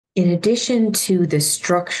In addition to the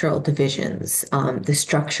structural divisions, the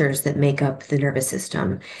structures that make up the nervous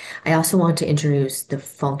system, I also want to introduce the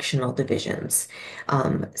functional divisions.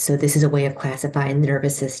 So this is a way of classifying the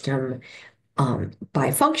nervous system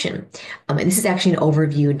by function. And this is actually an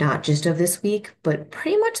overview not just of this week, but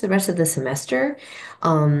pretty much the rest of the semester.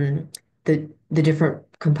 The different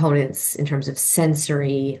components in terms of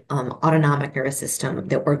sensory, autonomic nervous system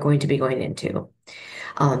that we're going to be going into.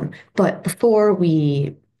 But before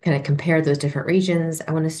we kind of compare those different regions,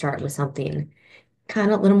 I want to start with something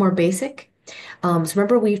kind of a little more basic. So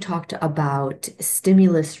remember we've talked about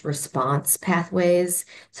stimulus response pathways,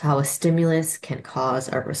 so how a stimulus can cause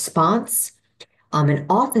a response. And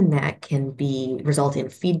often that can be result in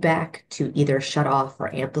feedback to either shut off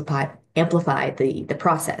or amplify the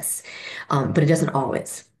process. But it doesn't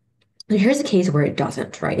always. So here's a case where it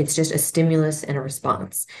doesn't, right? It's just a stimulus and a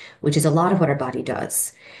response, which is a lot of what our body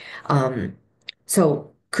does. Um, so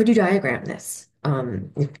could you diagram this?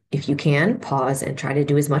 If you can, pause and try to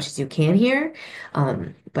do as much as you can here.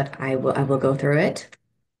 But I will go through it.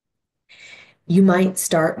 You might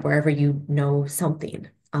start wherever you know something.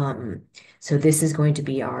 So this is going to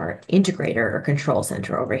be our integrator or control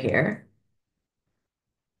center over here.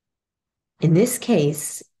 In this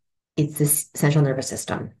case, it's the central nervous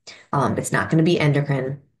system. It's not going to be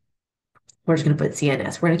endocrine. We're just going to put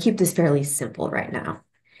CNS. We're going to keep this fairly simple right now.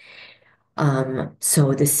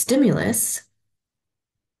 So the stimulus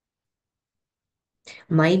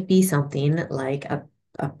might be something like a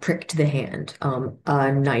prick to the hand,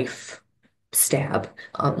 a knife stab.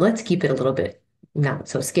 Let's keep it a little bit not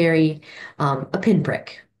so scary. A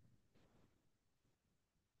pinprick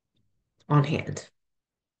on hand.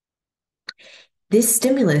 This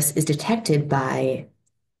stimulus is detected by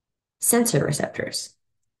sensor receptors.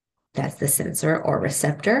 That's the sensor or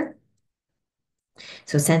receptor.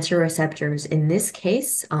 So sensor receptors in this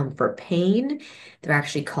case, for pain, they're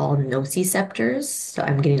actually called nociceptors. So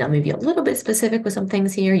I'm getting maybe a little bit specific with some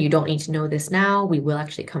things here. You don't need to know this now. We will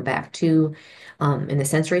actually come back to in the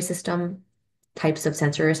sensory system types of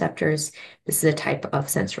sensory receptors. This is a type of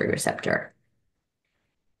sensory receptor.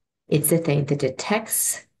 It's the thing that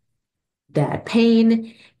detects that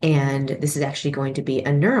pain, and this is actually going to be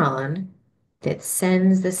a neuron that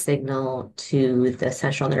sends the signal to the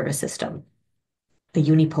central nervous system. The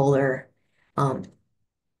unipolar um,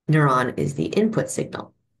 neuron is the input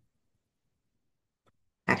signal,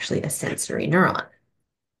 actually a sensory neuron.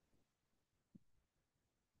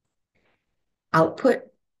 Output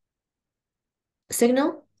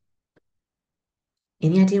signal,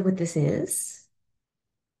 any idea what this is?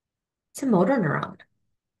 It's a motor neuron.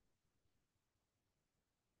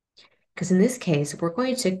 Because in this case, we're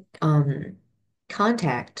going to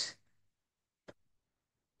contact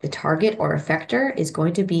the target or effector is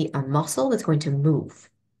going to be a muscle that's going to move.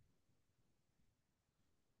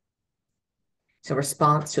 So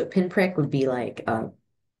response to a pinprick would be like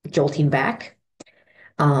jolting back.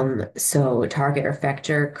 So target or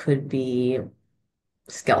effector could be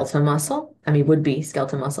skeletal muscle. I mean, would be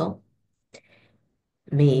skeletal muscle.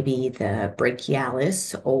 Maybe the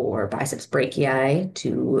brachialis or biceps brachii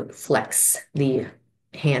to flex the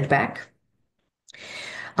hand back.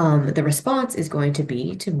 The response is going to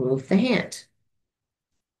be to move the hand.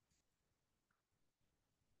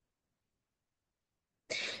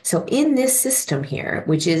 So in this system here,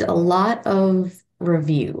 which is a lot of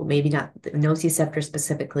review, maybe not the nociceptor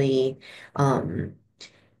specifically, um,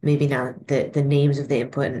 maybe not the names of the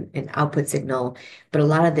input and output signal, but a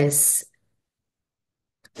lot of this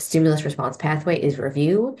stimulus response pathway is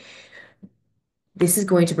review. This is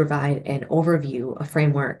going to provide an overview, a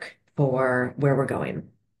framework for where we're going,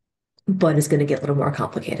 but it's going to get a little more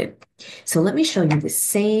complicated. So let me show you the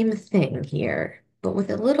same thing here, but with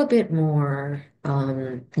a little bit more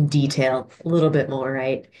detail, a little bit more,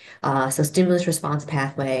 right? So stimulus response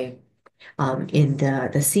pathway in the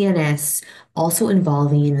CNS, also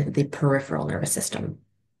involving the peripheral nervous system.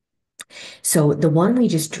 So the one we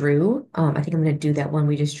just drew, I think I'm going to do that one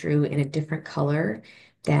we just drew in a different color,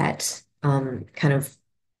 that kind of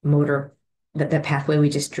motor, that pathway we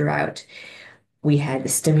just drew out. We had the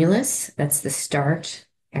stimulus, that's the start,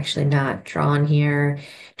 actually not drawn here.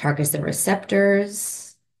 Targets the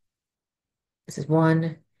receptors. This is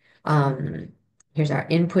one. Here's our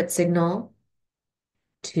input signal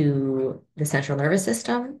to the central nervous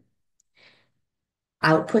system,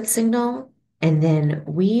 output signal. And then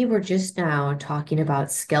we were just now talking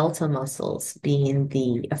about skeletal muscles being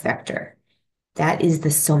the effector. That is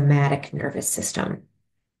the somatic nervous system,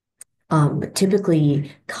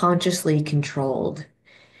 typically consciously controlled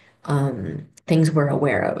things we're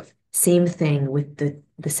aware of. Same thing with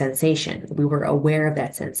the sensation. We were aware of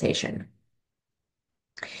that sensation.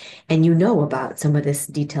 And you know about some of this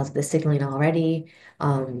details of the signaling already.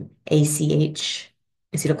 ACH,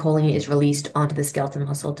 acetylcholine, is released onto the skeletal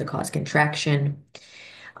muscle to cause contraction.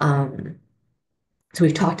 Um, so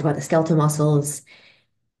we've talked about the skeletal muscles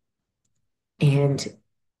and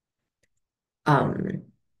um,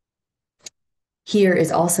 here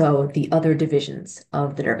is also the other divisions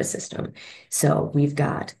of the nervous system. So we've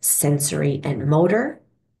got sensory and motor.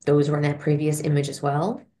 Those were in that previous image as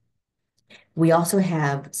well. We also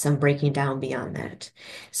have some breaking down beyond that.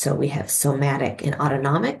 So we have somatic and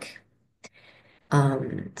autonomic.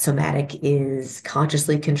 Somatic is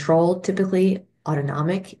consciously controlled typically.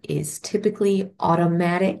 Autonomic is typically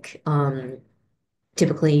automatic.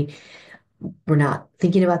 Typically, we're not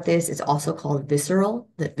thinking about this. It's also called visceral.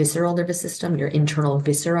 The visceral nervous system, your internal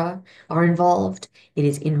viscera are involved. It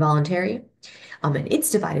is involuntary. And it's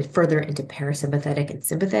divided further into parasympathetic and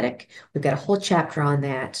sympathetic. We've got a whole chapter on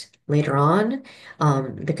that later on.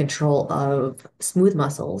 The control of smooth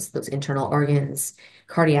muscles, those internal organs,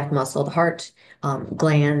 cardiac muscle, the heart,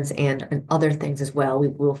 glands, and other things as well. We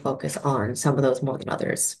will focus on some of those more than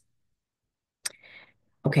others.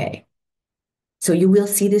 Okay, so you will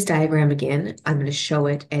see this diagram again. I'm going to show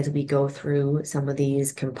it as we go through some of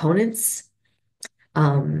these components.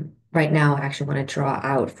 Right now, I actually want to draw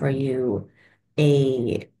out for you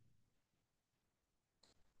a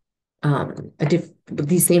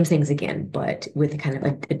these same things again, but with kind of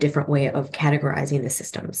a different way of categorizing the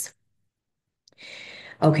systems.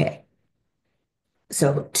 Okay,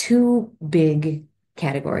 so two big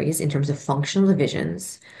categories in terms of functional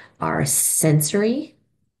divisions are sensory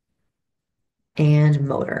and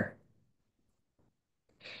motor.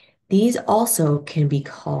 These also can be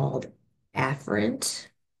called afferent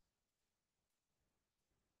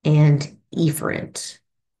and efferent.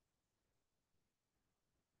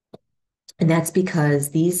 And that's because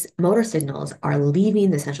these motor signals are leaving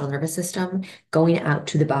the central nervous system, going out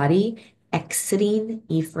to the body, exiting.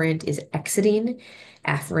 Efferent is exiting.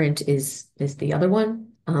 Afferent is the other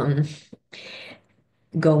one,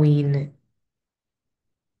 going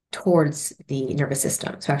towards the nervous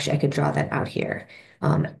system. So actually, I could draw that out here.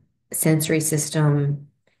 Um, Sensory system,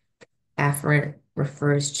 afferent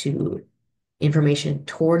refers to information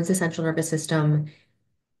towards the central nervous system.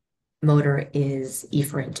 Motor is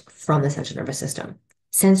efferent from the central nervous system.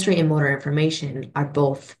 Sensory and motor information are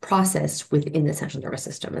both processed within the central nervous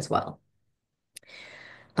system as well.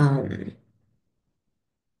 Um,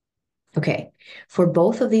 okay, for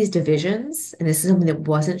both of these divisions, and this is something that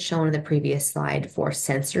wasn't shown in the previous slide for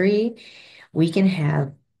sensory, we can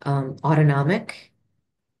have autonomic,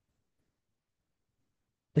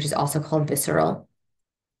 which is also called visceral,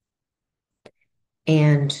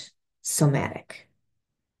 and somatic.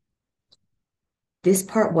 This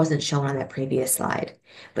part wasn't shown on that previous slide,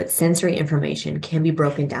 but sensory information can be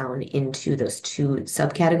broken down into those two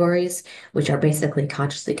subcategories, which are basically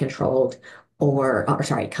consciously controlled or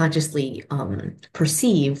sorry, consciously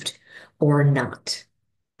perceived or not.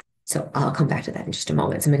 So I'll come back to that in just a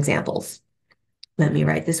moment, some examples. Let me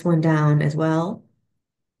write this one down as well.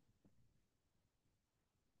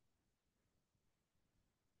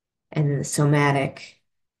 And then the somatic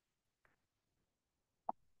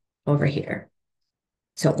over here.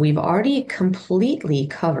 So we've already completely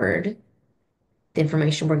covered the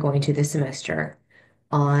information we're going to this semester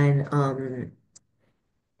on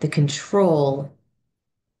the control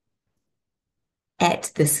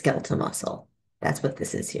at the skeletal muscle. That's what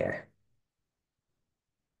this is here.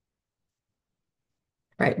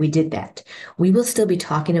 Right, we did that. We will still be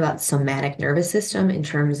talking about somatic nervous system in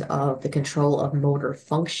terms of the control of motor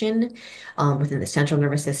function within the central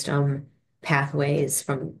nervous system, pathways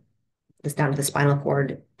from this down to the spinal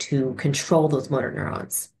cord to control those motor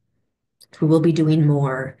neurons. We will be doing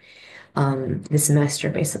more this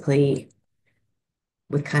semester, basically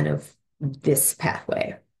with kind of this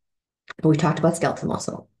pathway. But we talked about skeletal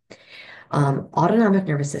muscle. Autonomic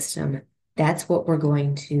nervous system, that's what we're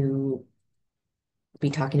going to be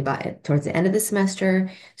talking about it towards the end of the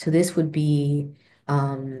semester. So this would be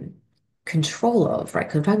control of, right?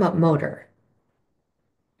 Because we're talking about motor.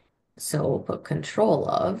 So we'll put control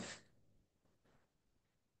of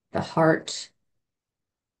the heart,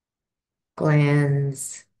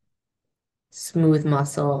 glands, smooth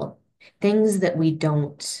muscle, things that we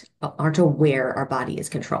aren't aware our body is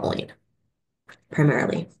controlling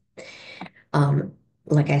primarily. Um,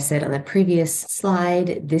 like I said on the previous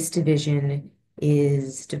slide, this division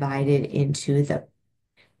is divided into the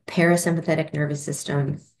parasympathetic nervous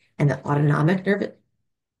system and the autonomic nervous,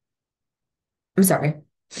 I'm sorry,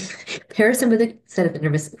 parasympathetic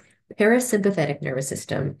nervous, parasympathetic nervous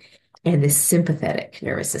system and the sympathetic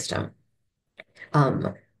nervous system.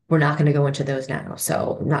 Um, we're not going to go into those now,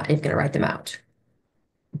 so I'm not even going to write them out.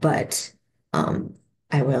 But um,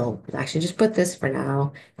 I will actually just put this for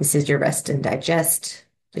now. This is your rest and digest,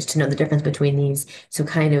 just to know the difference between these. So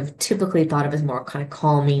kind of typically thought of as more kind of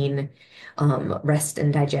calming, rest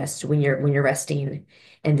and digest when you're resting,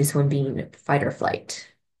 and this one being fight or flight.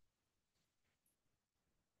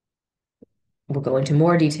 We'll go into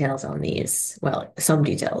more details on these. Well, some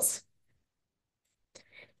details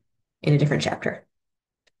in a different chapter.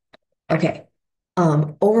 Okay.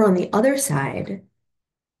 Over on the other side,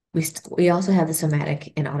 we also have the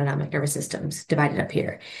somatic and autonomic nervous systems divided up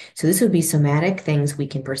here. So this would be somatic things we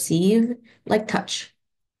can perceive, like touch.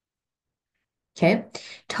 Okay,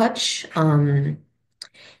 touch,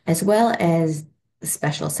 as well as the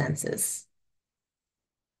special senses.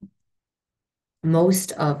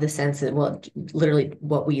 Most of the senses, well, literally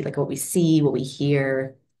what we see, what we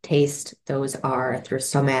hear, taste, those are through the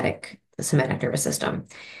somatic nervous system,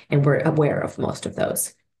 and we're aware of most of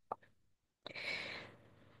those.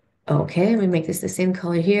 Okay, let me make this the same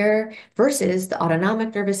color here. Versus the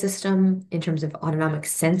autonomic nervous system, in terms of autonomic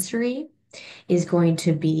sensory, is going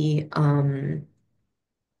to be uh,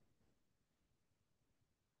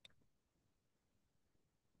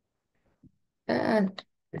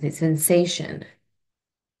 the sensation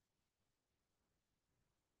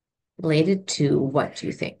related to what do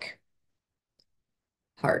you think?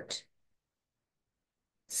 Heart,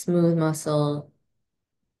 smooth muscle,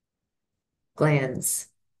 glands,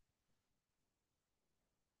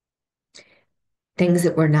 things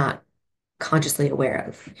that we're not consciously aware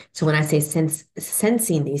of. So when I say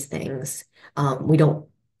sensing these things, we don't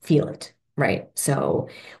feel it, right? So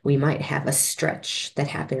we might have a stretch that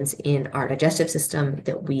happens in our digestive system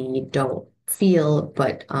that we don't feel,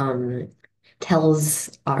 but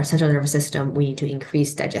tells our central nervous system we need to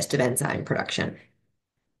increase digestive enzyme production,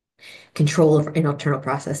 control of internal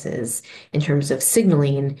processes in terms of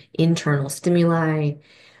signaling internal stimuli,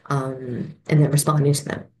 and then responding to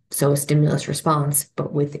them. So a stimulus response,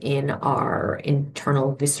 but within our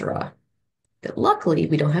internal viscera that luckily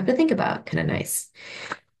we don't have to think about. Kind of nice.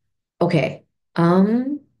 Okay.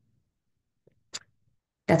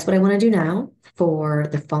 That's what I want to do now for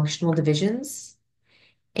the functional divisions.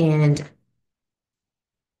 And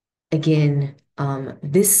again,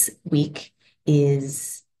 this week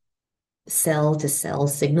is cell to cell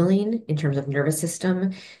signaling in terms of nervous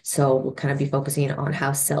system. So we'll kind of be focusing on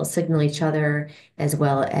how cells signal each other, as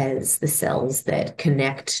well as the cells that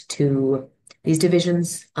connect to these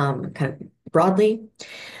divisions, kind of broadly.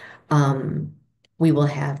 Um, we will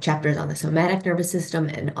have chapters on the somatic nervous system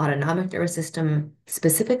and autonomic nervous system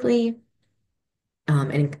specifically,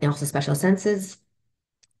 and also special senses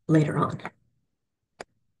later on.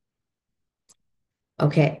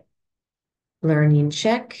 Okay, learning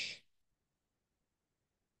check.